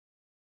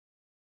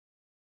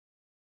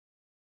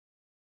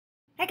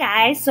Hi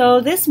guys,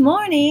 so this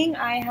morning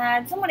I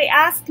had somebody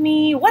ask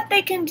me what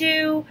they can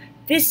do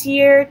this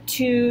year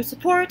to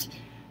support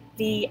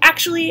the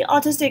actually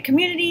autistic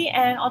community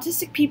and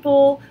autistic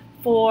people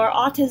for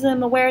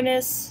Autism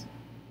Awareness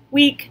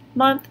Week,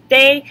 month,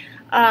 day.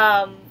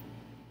 Adding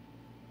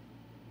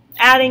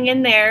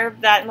in there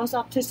that most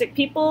autistic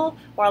people,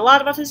 or a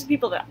lot of autistic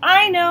people that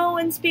I know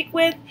and speak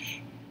with,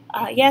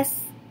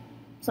 yes,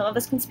 some of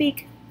us can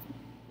speak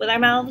with our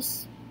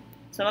mouths,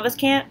 some of us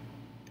can't.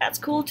 That's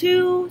cool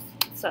too.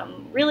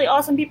 Some really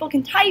awesome people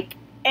can type,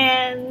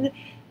 and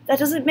that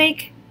doesn't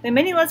make them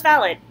any less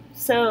valid.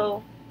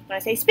 So when I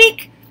say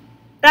speak,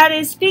 that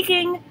is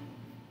speaking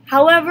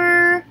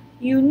however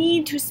you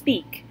need to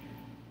speak.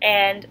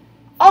 And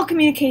all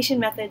communication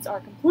methods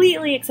are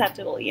completely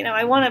acceptable. You know,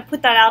 I want to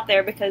put that out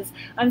there because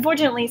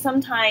unfortunately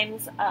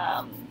sometimes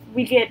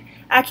we get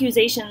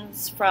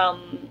accusations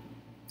from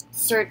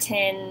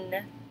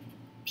certain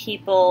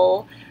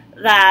people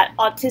that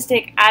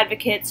autistic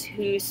advocates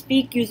who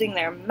speak using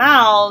their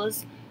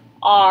mouths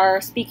are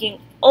speaking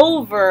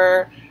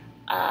over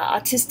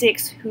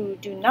autistics who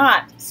do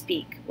not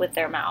speak with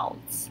their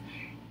mouths.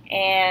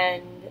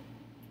 And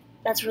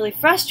that's really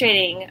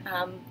frustrating.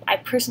 I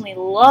personally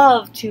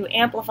love to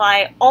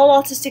amplify all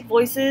autistic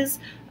voices,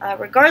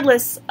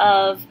 regardless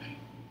of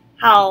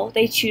how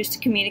they choose to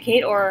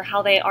communicate or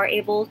how they are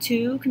able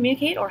to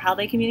communicate or how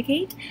they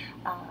communicate.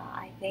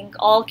 I think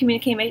all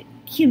communication,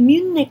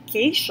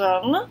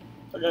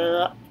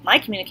 my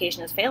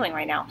communication is failing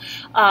right now,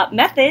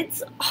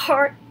 methods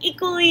are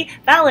equally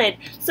valid.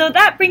 So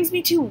that brings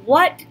me to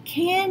what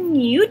can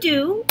you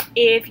do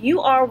if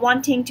you are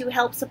wanting to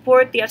help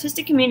support the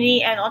autistic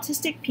community and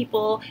autistic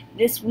people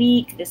this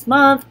week, this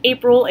month,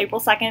 April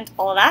 2nd,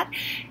 all of that.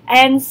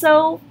 And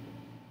so,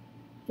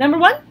 number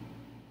one,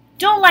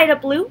 don't light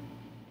up blue,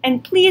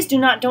 and please do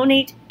not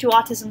donate to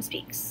Autism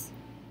Speaks.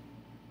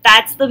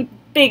 That's the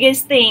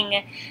biggest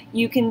thing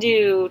you can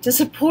do to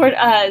support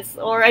us,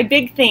 or a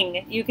big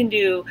thing you can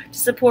do to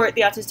support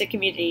the autistic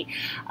community.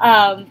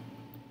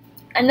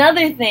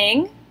 Another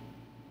thing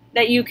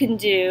that you can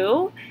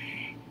do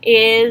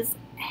is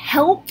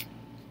help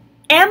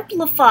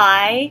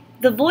amplify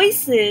the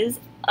voices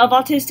of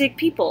autistic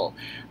people.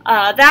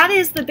 That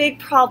is the big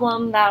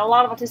problem that a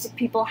lot of autistic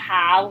people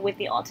have with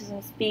the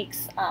Autism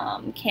Speaks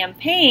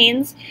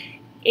campaigns,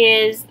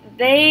 is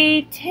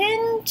they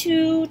tend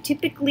to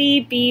typically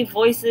be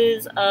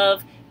voices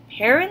of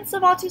parents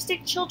of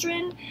autistic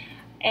children,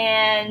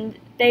 and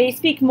they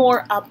speak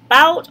more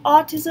about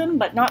autism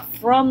but not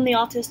from the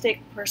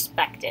autistic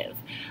perspective.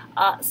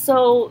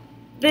 So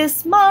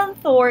this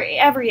month, or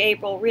every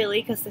April really,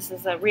 because this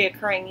is a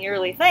reoccurring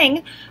yearly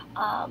thing,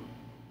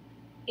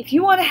 if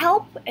you want to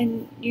help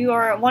and you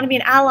want to be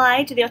an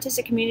ally to the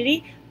autistic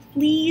community,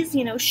 please,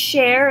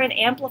 share and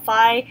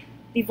amplify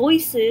the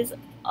voices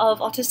of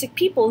autistic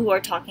people who are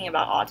talking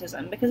about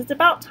autism, because it's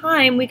about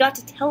time we got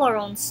to tell our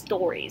own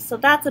stories. So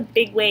that's a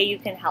big way you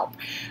can help.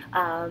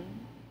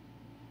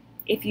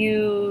 If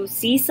you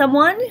see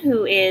someone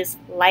who is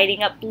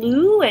lighting up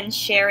blue and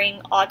sharing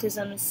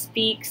Autism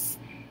Speaks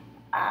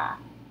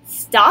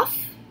stuff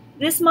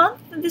this month,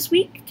 this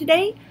week,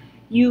 today,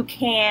 you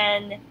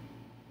can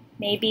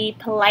maybe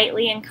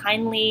politely and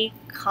kindly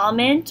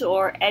comment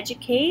or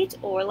educate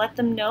or let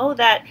them know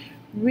that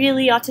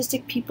really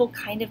autistic people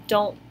kind of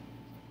don't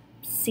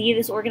see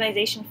this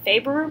organization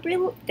favorably.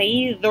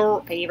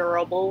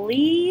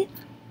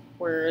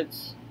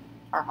 Words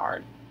are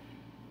hard.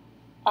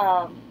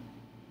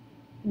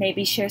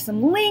 Maybe share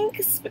some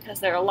links, because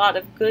there are a lot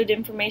of good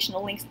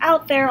informational links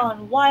out there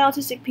on why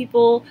autistic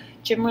people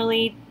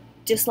generally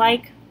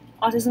dislike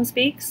Autism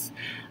Speaks,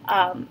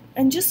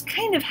 and just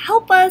kind of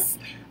help us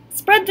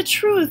spread the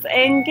truth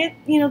and get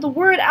the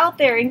word out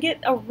there and get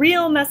a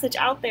real message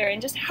out there,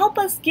 and just help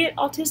us get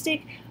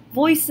autistic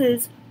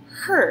voices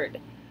heard.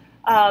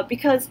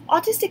 Because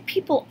autistic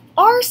people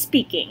are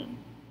speaking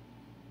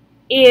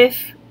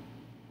if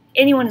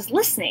anyone is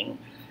listening,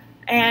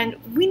 and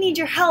we need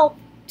your help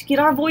to get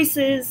our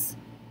voices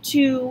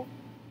to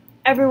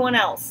everyone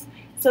else,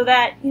 so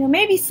that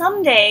maybe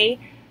someday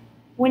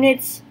when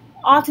it's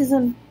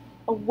Autism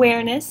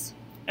Awareness,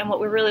 and what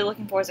we're really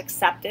looking for is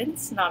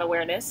acceptance, not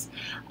awareness,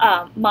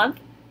 month,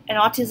 and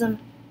Autism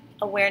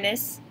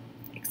Awareness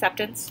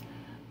Acceptance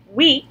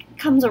Week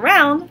comes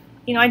around,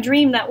 I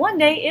dream that one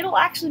day it'll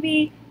actually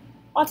be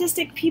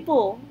autistic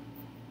people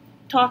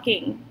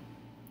talking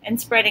and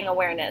spreading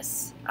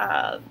awareness,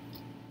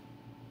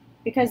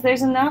 because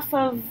there's enough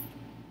of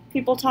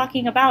people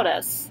talking about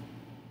us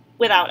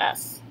without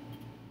us.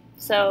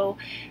 So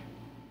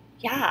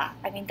yeah,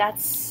 I mean,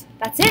 that's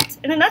it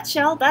in a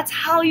nutshell. That's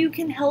how you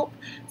can help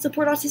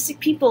support autistic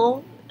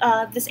people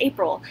this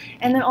April.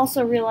 And then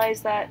also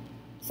realize that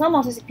some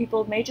autistic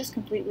people may just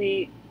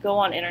completely go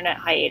on internet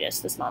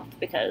hiatus this month,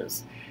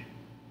 because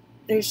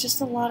there's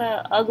just a lot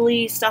of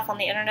ugly stuff on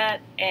the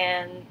internet,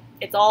 and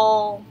it's not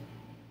all,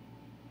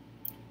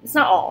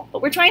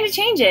 but we're trying to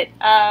change it.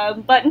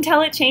 But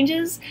until it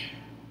changes,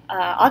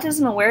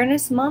 Autism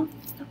Awareness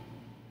Month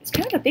is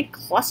kind of a big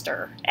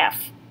cluster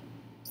F.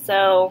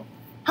 So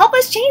help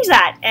us change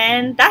that.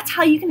 And that's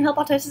how you can help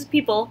autistic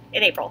people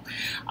in April.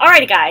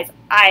 Alrighty, guys,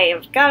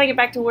 I've got to get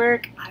back to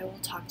work. I will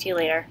talk to you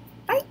later.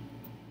 Bye.